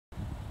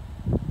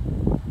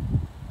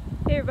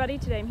Hey everybody,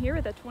 today I'm here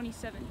with a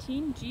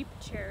 2017 Jeep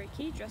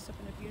Cherokee dressed up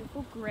in a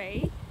beautiful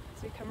gray.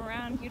 So we come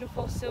around,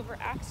 beautiful silver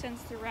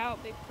accents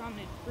throughout, big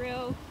prominent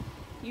grille,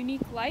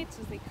 unique lights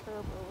as they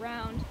curve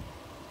around.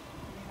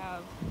 We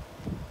have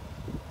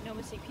no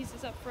mistake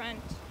pieces up front.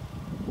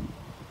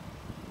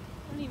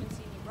 Don't even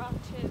see any rock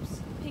chips.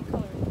 The paint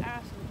color is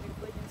absolutely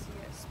beautiful. You can see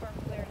a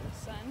spark flare in the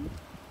sun.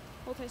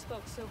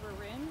 Multi-spoke silver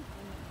rim and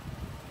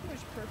pretty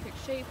much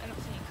perfect shape. I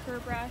don't see any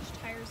curb rash.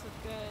 Tires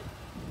look good.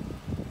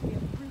 We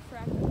have a roof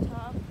rack up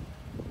top.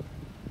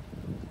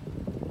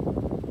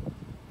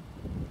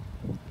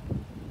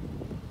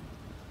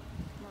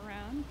 Come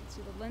around, you can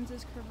see the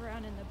lenses curve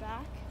around in the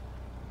back.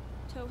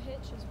 Tow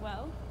hitch as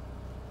well.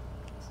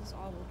 This is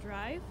all-wheel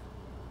drive.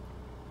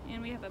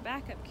 And we have a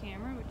backup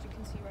camera, which you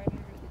can see right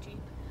under the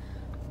Jeep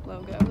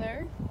logo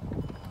there.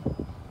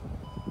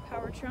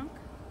 Power trunk.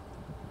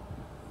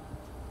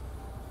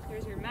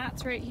 There's your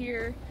mats right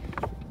here.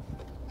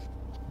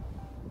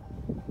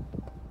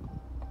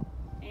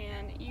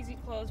 And easy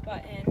close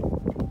button.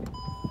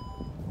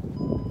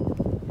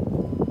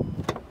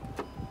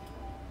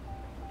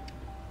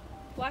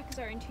 Black is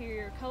our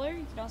interior color.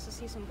 You can also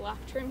see some black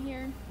trim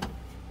here.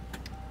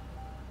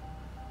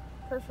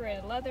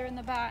 Perforated leather in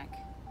the back.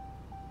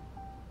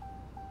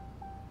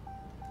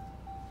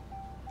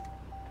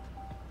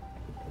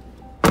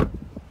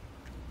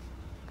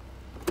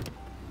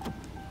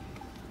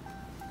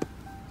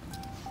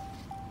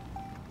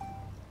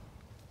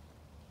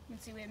 You can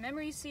see we have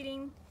memory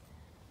seating.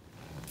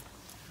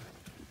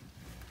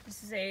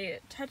 This is a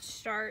touch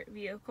start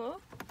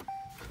vehicle.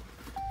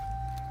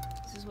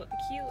 This is what the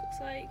key looks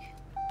like.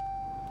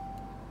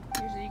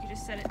 Usually you can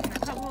just set it in a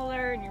cup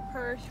holder, in your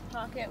purse, your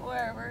pocket,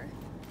 wherever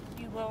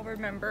you will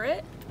remember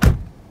it.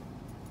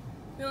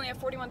 We only have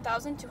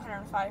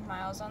 41,205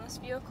 miles on this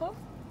vehicle.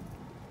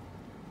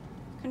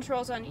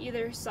 Controls on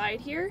either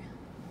side here.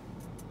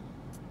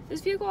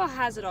 This vehicle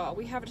has it all.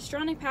 We have a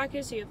Distronic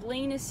package, so you have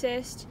lane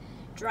assist,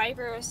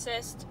 driver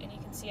assist, and you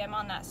can see I'm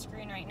on that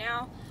screen right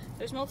now.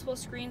 There's multiple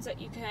screens that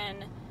you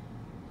can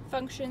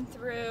function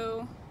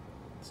through,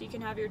 so you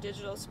can have your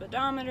digital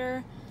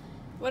speedometer,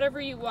 whatever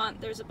you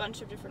want. There's a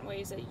bunch of different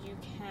ways that you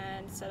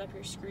can set up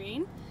your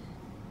screen.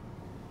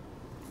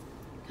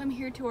 Come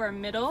here to our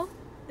middle.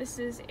 This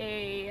is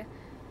a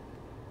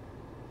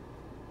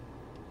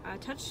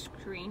touch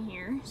screen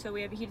here. So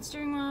we have a heated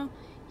steering wheel,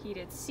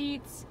 heated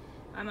seats.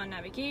 I'm on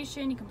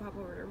navigation. You can pop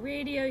over to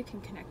radio. You can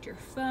connect your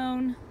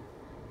phone.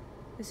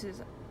 This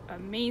is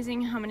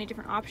amazing how many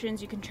different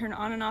options you can turn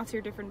on and off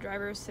your different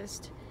driver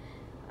assist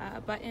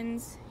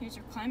buttons. Here's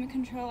your climate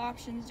control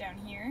options down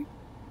here.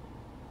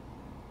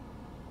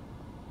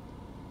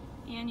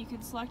 And you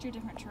can select your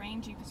different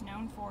terrain. Jeep is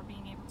known for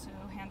being able to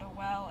handle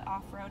well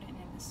off-road and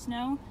in the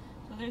snow.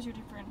 So there's your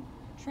different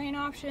terrain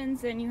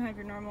options. Then you have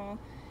your normal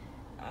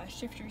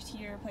shifters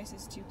here,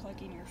 places to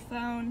plug in your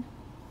phone.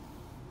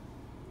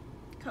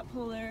 Cup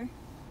holder.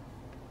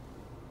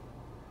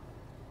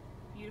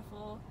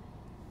 Beautiful.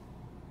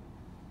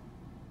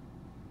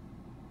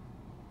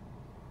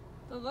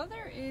 The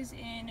leather is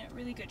in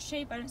really good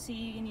shape. I don't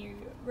see any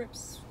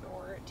rips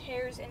or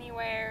tears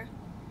anywhere.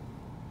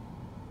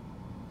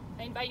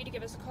 I invite you to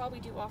give us a call. We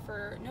do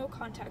offer no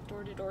contact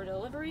door-to-door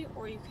delivery,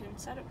 or you can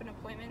set up an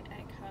appointment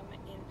and come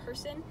in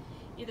person.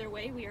 Either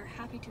way, we are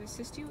happy to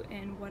assist you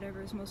in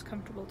whatever is most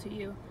comfortable to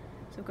you.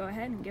 So go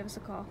ahead and give us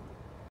a call.